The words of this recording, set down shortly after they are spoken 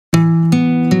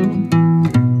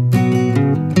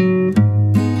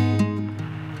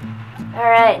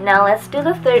Alright, now let's do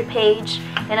the third page,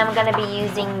 and I'm gonna be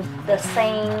using the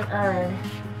same,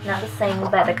 not the same,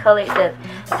 but the color, the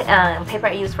paper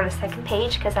I used for the second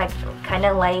page, because I kind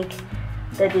of like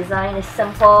the design is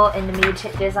simple and the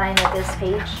muted design of this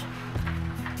page.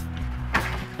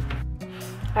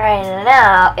 Alright,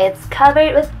 now it's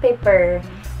covered with paper,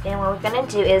 and what we're gonna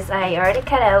do is I already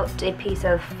cut out a piece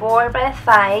of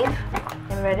 4x5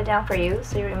 and write it down for you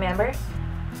so you remember.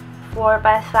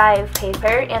 4x5 paper,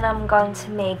 and I'm going to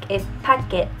make a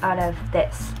pocket out of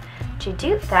this. To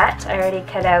do that, I already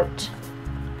cut out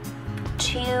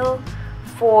 2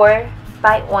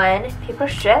 4x1 paper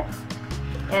strip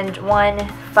and 1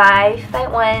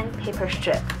 5x1 paper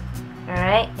strip.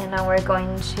 Alright, and now we're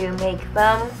going to make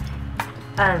them,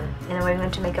 and we're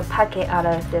going to make a pocket out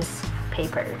of this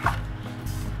paper.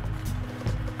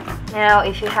 Now,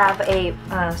 if you have a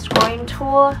scoring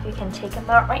tool, you can take them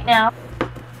out right now.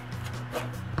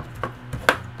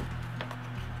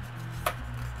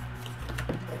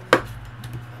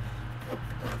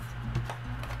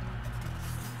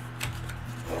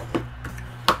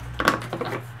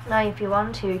 Now if you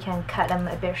want to, you can cut them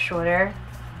a bit shorter,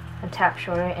 a tap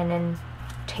shorter, and then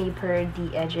taper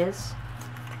the edges,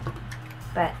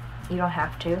 but you don't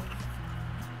have to.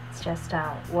 It's just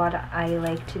what I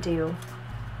like to do,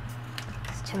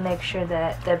 is to make sure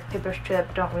that the paper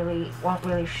strip won't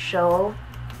really show,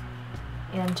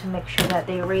 and to make sure that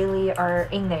they really are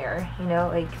in there, you know,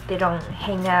 like they don't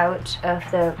hang out of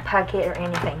the pocket or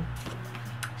anything.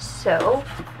 So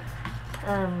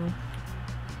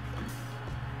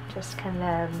just kind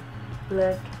of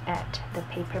look at the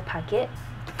paper pocket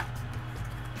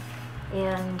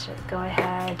and go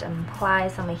ahead and apply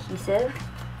some adhesive.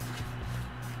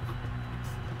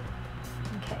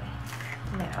 Okay,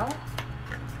 now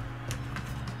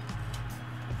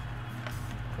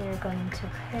we're going to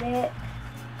put it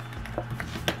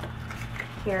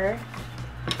here.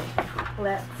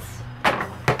 Let's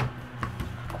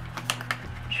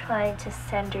try to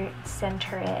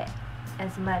center it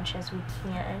as much as we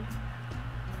can.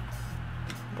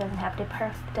 It doesn't have to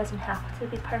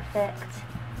be perfect.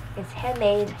 It's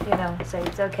handmade, you know, so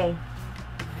it's okay.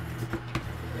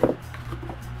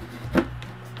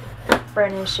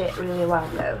 Burnish it really well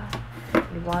though.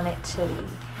 You want it to be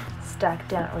stuck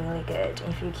down really good.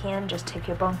 If you can, just take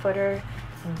your bone footer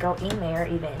and go in there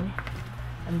even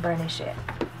and burnish it.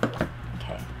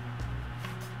 Okay.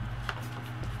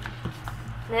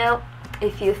 Now,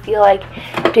 if you feel like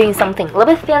doing something a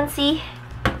little bit fancy,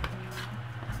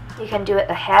 you can do it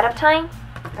ahead of time.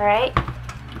 Alright?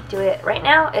 Do it right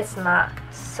now. It's not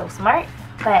so smart,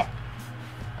 but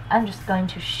I'm just going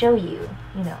to show you,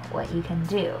 you know, what you can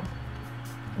do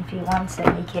if you want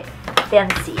to make it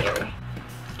fancier.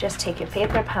 Just take your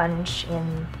paper punch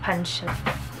and punch.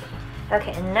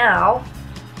 Okay, and now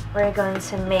we're going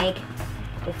to make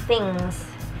the things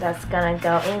that's gonna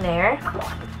go in there.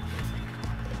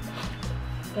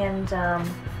 And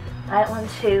I want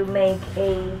to make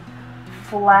a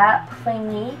flap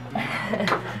thingy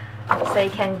so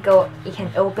you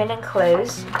can open and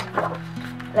close.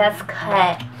 Let's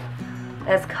cut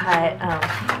a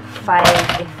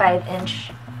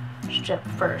 5-inch strip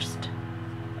first.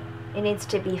 It needs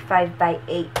to be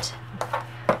 5x8.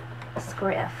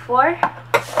 Square F4.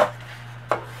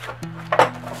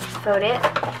 Fold it.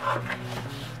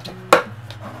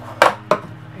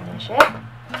 Finish it.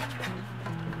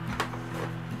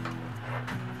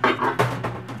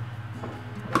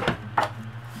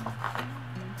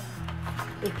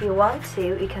 If you want to,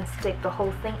 you can stick the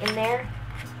whole thing in there.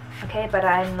 Okay, but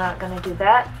I'm not gonna do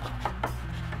that.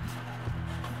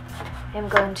 I'm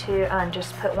going to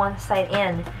just put one side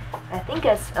in. I think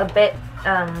it's a bit,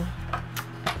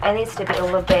 it needs to be a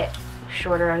little bit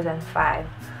shorter than 5.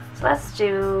 So let's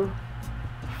do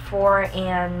 4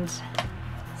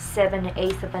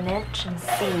 7/8 of an inch and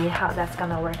see how that's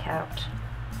gonna work out.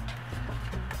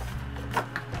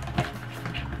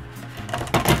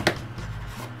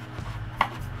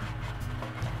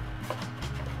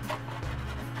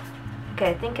 Okay,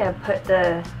 I think I put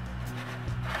the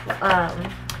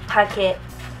pocket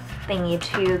thingy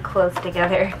too close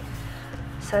together.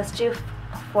 So let's do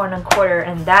 4 1/4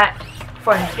 and that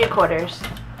 4 3/4,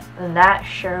 and that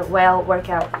sure will work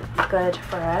out good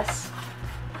for us.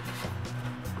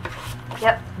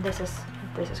 Yep, this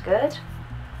is good.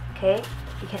 Okay,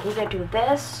 you can either do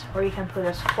this or you can put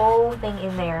this whole thing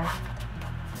in there.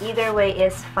 Either way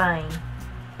is fine.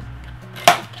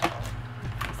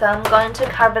 So I'm going to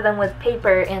cover them with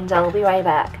paper and I'll be right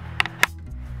back.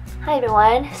 Hi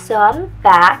everyone, so I'm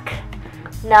back.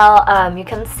 Now you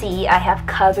can see I have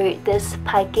covered this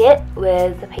pocket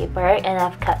with the paper and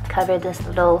I've covered this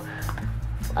little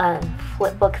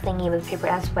flip book thingy with paper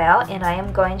as well, and I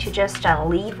am going to just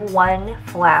leave one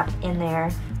flap in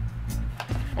there,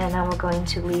 and then we're going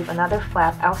to leave another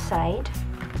flap outside.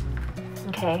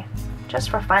 Okay, just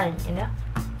for fun, you know.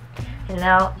 And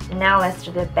now let's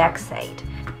do the back side.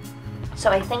 So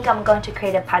I think I'm going to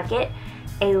create a pocket,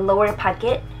 a lower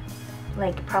pocket,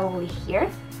 like probably here,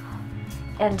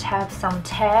 and have some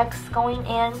tags going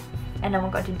in, and then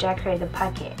we're going to decorate the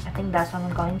pocket. I think that's what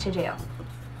I'm going to do.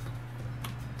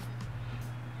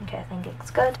 Okay, I think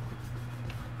it's good.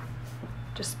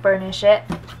 Just burnish it.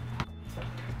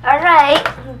 Alright,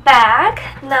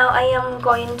 back. Now I am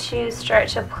going to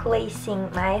start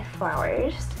placing my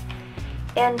flowers.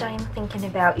 And I'm thinking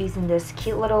about using this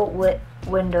cute little wood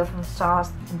window from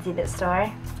Sauce Exhibit Store.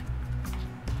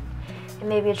 And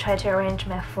maybe try to arrange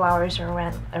my flowers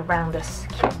around this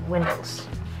cute windows.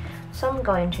 So I'm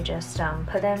going to just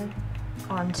put them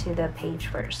onto the page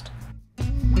first.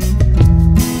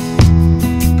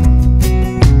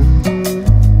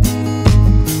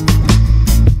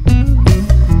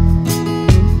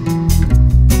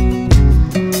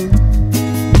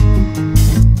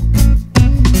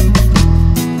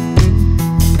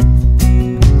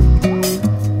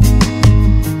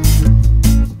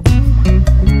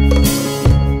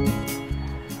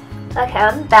 Okay,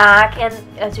 I'm back, and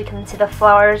as you can see, the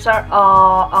flowers are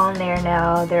all on there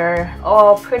now. They're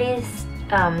all pretty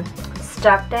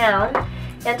stuck down,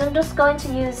 and I'm just going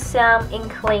to use some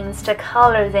inklings to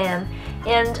color them.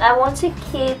 And I want to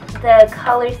keep the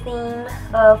color theme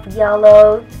of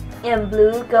yellow and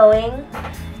blue going.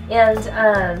 And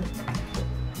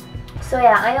so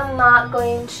yeah, I am not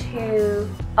going to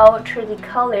alter the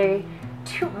color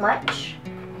too much.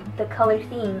 The color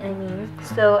theme, I mean.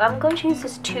 So I'm going to use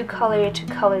this two color to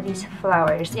color these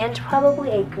flowers, and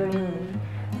probably a green,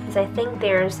 because I think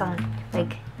there's some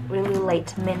like really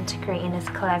light mint green in this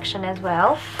collection as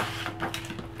well.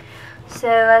 So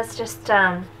let's just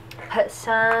put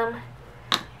some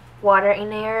water in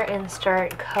there and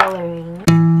start coloring.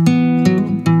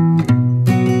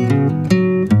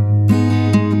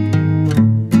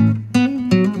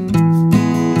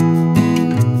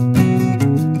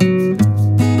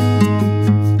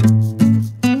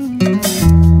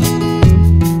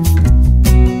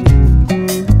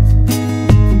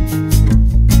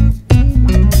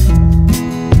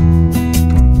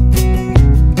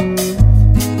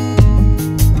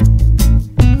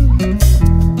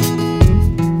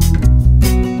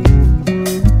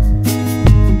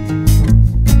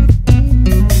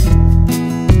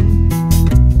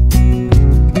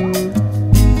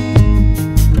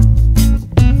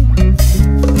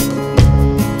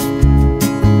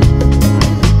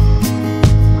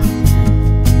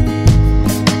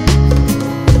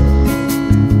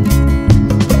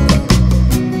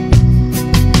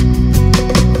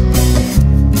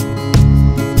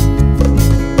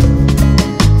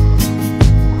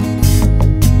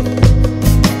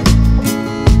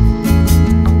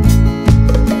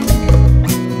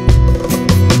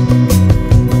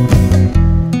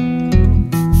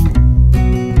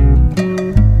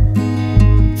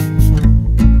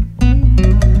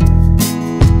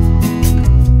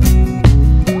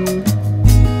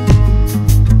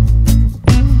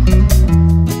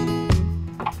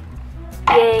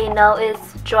 Now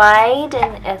it's dried,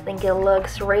 and I think it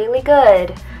looks really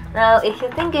good. Now if you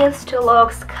think it still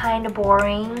looks kind of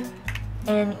boring,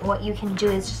 and what you can do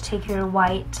is just take your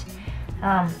white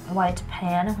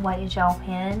gel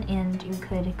pen, and you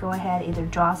could go ahead either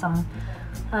draw some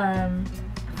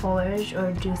foliage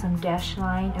or do some dash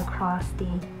line across the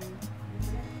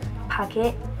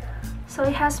pocket, so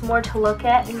it has more to look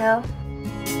at, you know.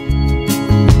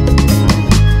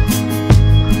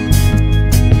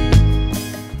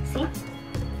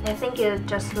 I think it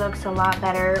just looks a lot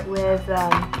better with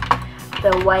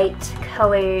the white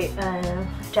color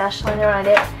dash line around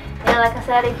it. And like I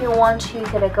said, if you want to, you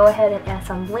could go ahead and add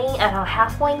some bling. I don't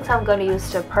have bling, so I'm going to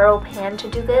use the pearl pen to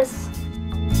do this.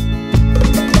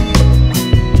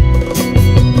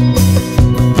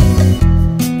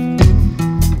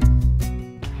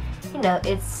 You know,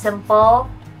 it's simple,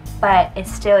 but it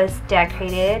still is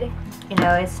decorated. You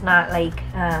know, it's not like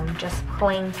just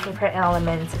plain paper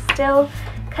elements. It's still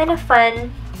kind of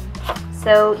fun.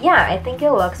 So yeah, I think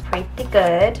it looks pretty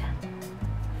good.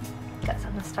 Got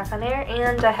something stuck on there,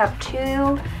 and I have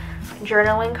two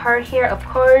journaling card here. Of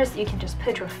course, you can just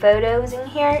put your photos in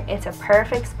here. It's a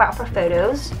perfect spot for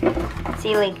photos.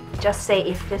 See, like, just say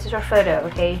if this is your photo,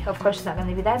 okay? Of course, it's not going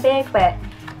to be that big, but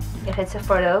if it's a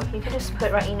photo, you can just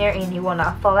put right in there and it will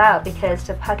not fall out, because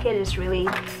the pocket is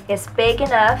big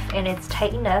enough and it's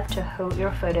tight enough to hold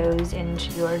your photos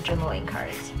into your journaling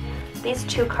cards. these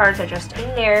two cards are just in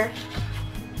there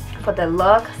for the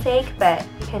look sake, but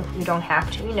you don't have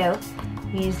to, you know,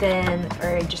 use them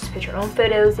or just put your own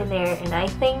photos in there, and I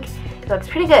think it looks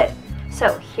pretty good.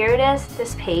 So here it is,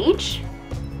 this page.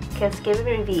 Let's give it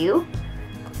a review.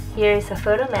 Here is a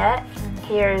photo mat.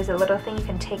 Here is a little thing you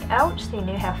can take out, so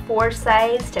you have 4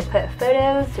 sides to put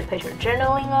photos, to put your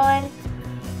journaling on.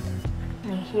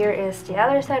 And here is the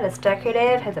other side. It's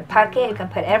decorative, has a pocket. You can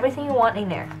put everything you want in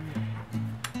there,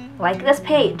 like this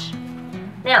page.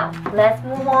 Now let's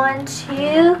move on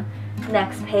to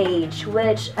next page,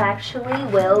 which actually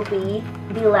will be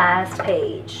the last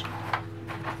page.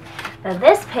 Now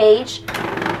this page,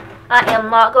 I am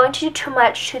not going to do too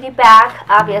much to the back,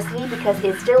 obviously, because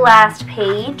it's the last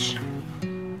page.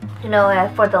 You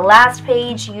know, for the last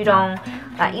page, but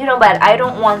I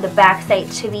don't want the back side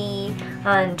to be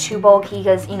too bulky,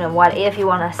 because, you know, what if you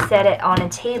want to set it on a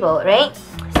table, right?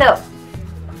 So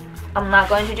I'm not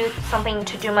going to do something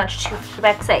to do much to the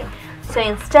back side. So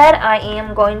instead, I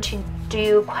am going to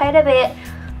do quite a bit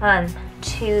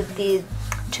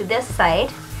to this side,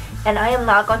 and I am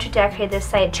not going to decorate this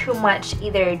side too much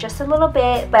either, just a little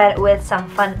bit, but with some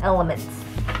fun elements.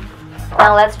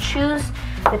 Now let's choose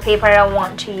the paper I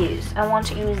want to use. I want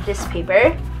to use this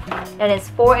paper, and it's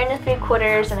 4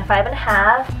 3/4 and 5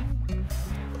 1/2.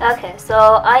 Okay,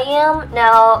 so I am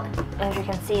now, as you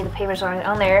can see, the paper's already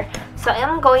on there. So I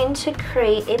am going to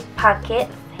create a pocket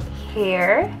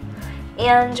here,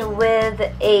 and with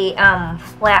a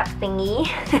flap thingy.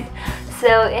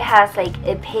 So it has like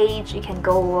a page you can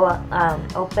go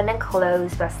open and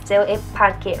close, but still a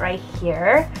pocket right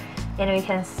here, and we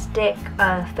can stick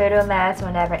photo mats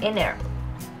whenever in there.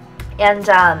 And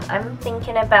I'm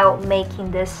thinking about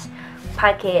making this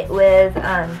pocket with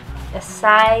a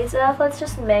size of, let's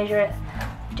just measure it,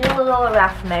 do a little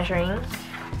rough measuring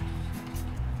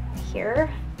here,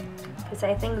 because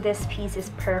I think this piece is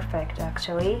perfect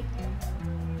actually.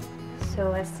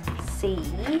 So let's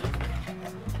see.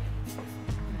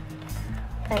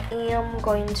 I am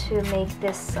going to make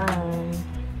this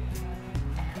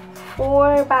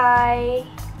 4 by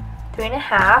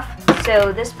 3.5.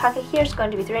 So this pocket here is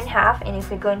going to be 3.5, and if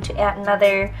we're going to add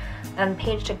another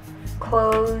page to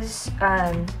close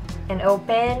and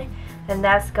open, then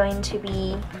that's going to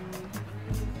be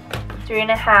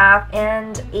 3.5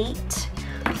 and 8.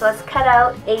 So let's cut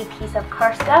out a piece of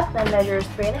cardstock that measures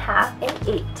 3.5 and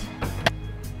 8.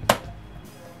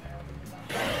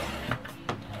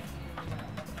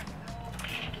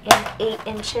 And 8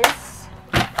 inches.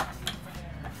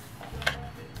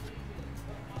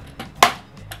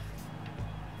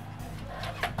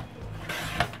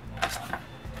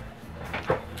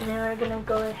 And then we're gonna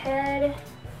go ahead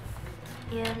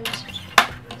and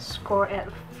score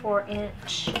at 4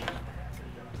 inch.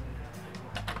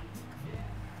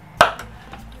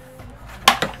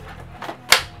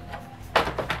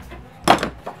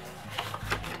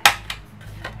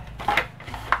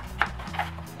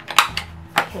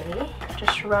 Okay,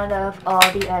 just run off all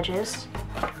the edges,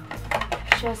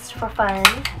 just for fun.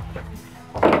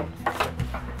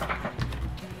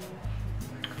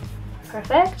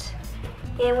 Perfect.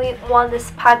 And we want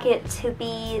this pocket to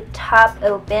be top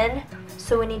open,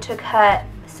 so we need to cut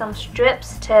some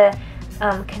strips to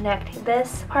connect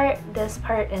this part,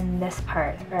 and this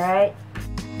part, alright?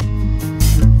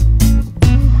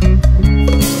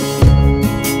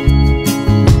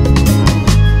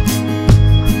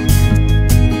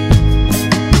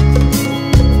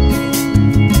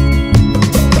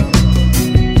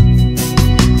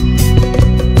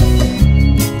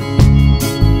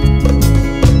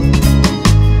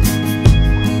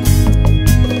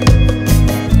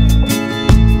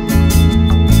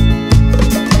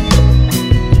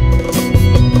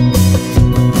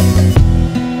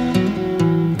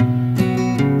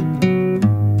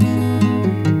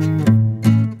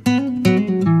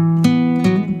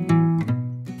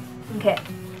 Okay,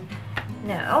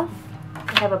 now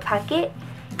we have a pocket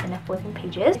and 14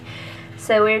 pages.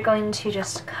 So we're going to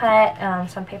just cut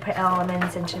some paper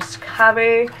elements and just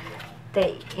cover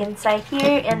the inside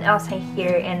here and outside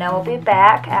here, and I will be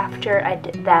back after I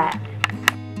did that.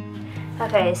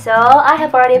 Okay, so I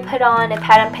have already put on a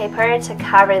pattern paper to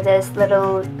cover this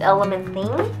little element thing,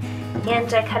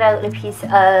 and I cut out a piece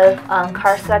of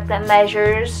cardstock that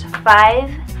measures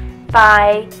 5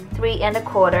 by 3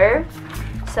 1/4.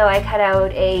 So I cut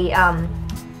out a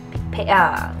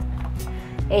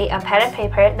pattern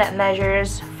paper that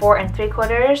measures 4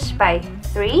 3/4 by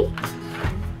 3.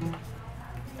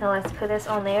 Now let's put this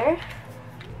on there.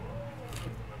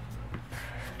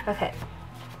 Okay,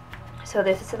 so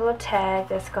this is a little tag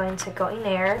that's going to go in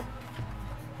there,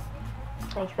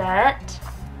 like that.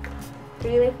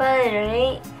 Really fun,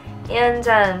 right? And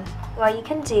what you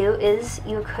can do is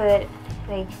you could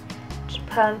like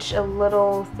punch a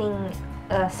little thing,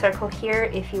 a circle here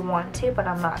if you want to, but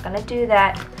I'm not gonna do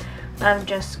that. I'm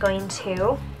just going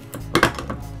to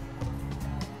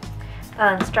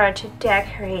start to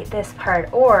decorate this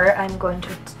part, or I'm going to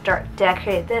start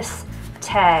decorate this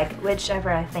tag, whichever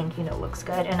I think looks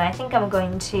good. And I think I'm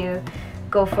going to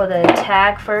go for the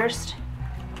tag first,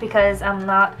 because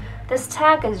this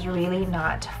tag is really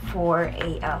not for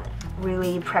a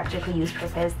really practical use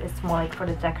purpose. It's more like for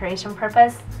the decoration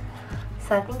purpose.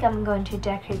 So I think I'm going to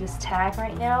decorate this tag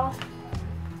right now,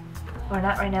 or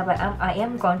not right now, but I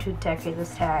am going to decorate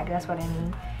this tag. That's what I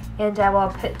mean. And I will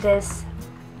put this,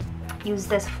 use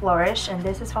this flourish, and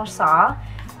this is from Saw.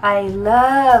 I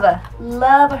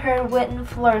love her wooden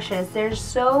flourishes. They're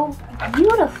so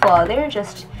beautiful. They're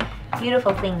just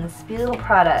beautiful things, beautiful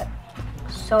product.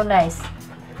 So nice.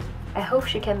 I hope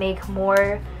she can make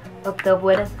more of the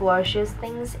wooden flourishes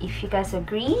things. If you guys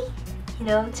agree,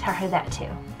 tell her that too,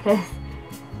 because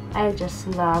I just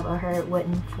love her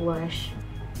wooden flourish.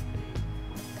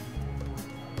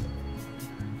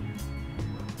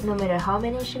 No matter how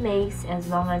many she makes, as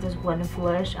long as it's wooden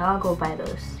flourish, I'll go buy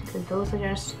those, because those are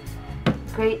just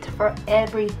great for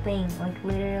everything, like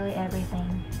literally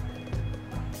everything.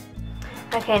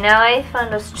 Okay, now I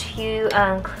found those two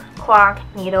clock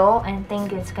needle. I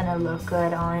think it's gonna look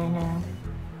good on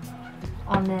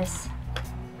this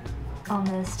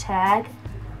tag.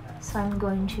 So I'm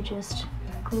going to just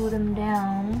glue them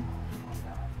down.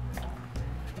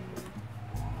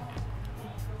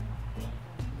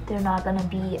 They're not gonna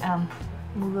be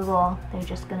movable. They're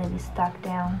just gonna be stuck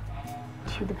down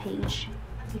to the page,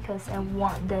 because I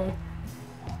want it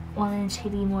to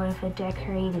be more of a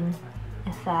decorating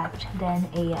effect than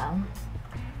a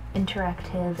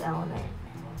interactive element.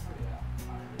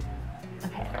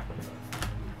 Okay.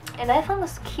 And I found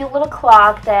this cute little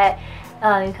clock that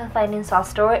you can find in Saw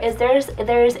store.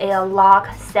 There's a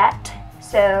lock set,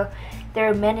 so there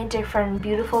are many different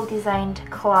beautiful designed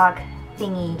clock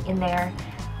thingy in there.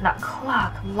 Not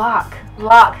clock, lock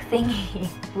thingy,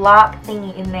 lock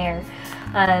thingy in there.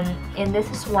 And this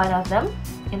is one of them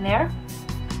in there.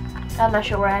 I'm not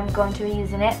sure where I'm going to be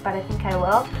using it, but I think I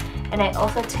will. And I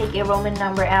also take a Roman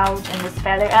number out and this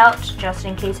feather out, just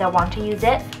in case I want to use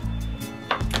it.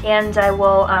 And I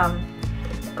will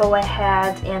go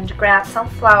ahead and grab some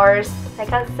flowers.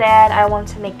 Like I said, I want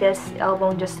to make this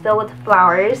album just filled with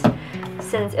flowers,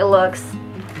 since it looks,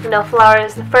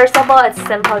 flowers. First of all, it's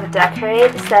simple to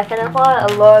decorate. Second of all,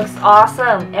 it looks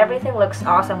awesome. Everything looks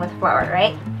awesome with flower,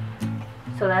 right?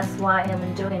 So that's why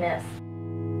I'm doing this.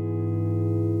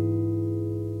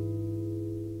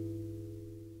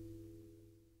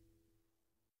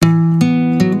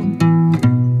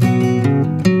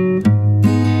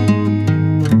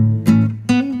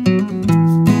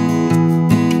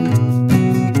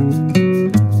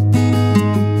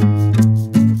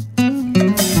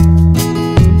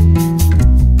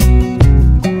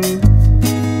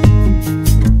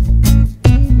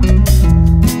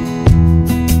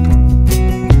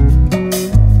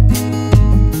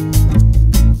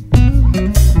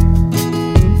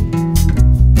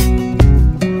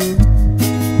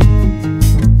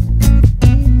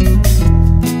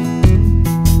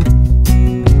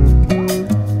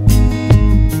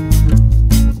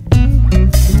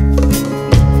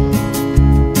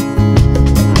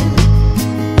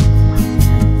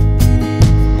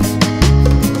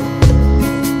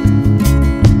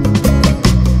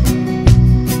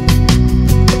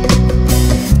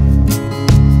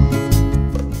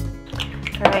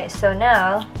 So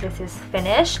now this is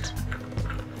finished,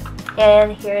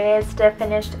 and here is the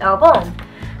finished album,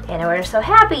 and we're so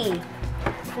happy.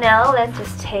 Now let's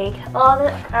just take all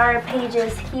our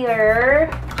pages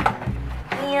here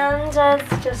and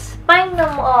let's just bind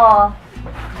them all.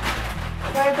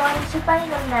 We're going to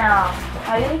bind them now.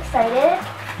 Are you excited?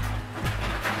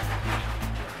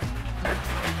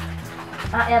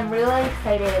 I am really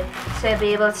excited to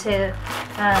be able to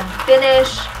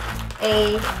finish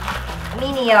a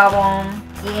mini album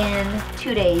in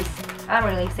 2 days. I'm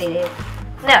really excited.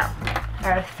 Now,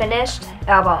 our finished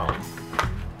album.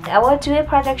 I will do a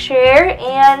project share,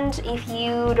 and if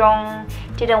you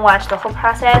didn't watch the whole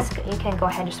process, you can go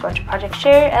ahead and just watch a project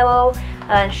share. I will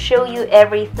show you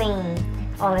everything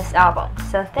on this album.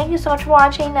 So thank you so much for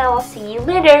watching. I will see you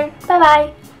later. Bye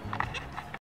bye.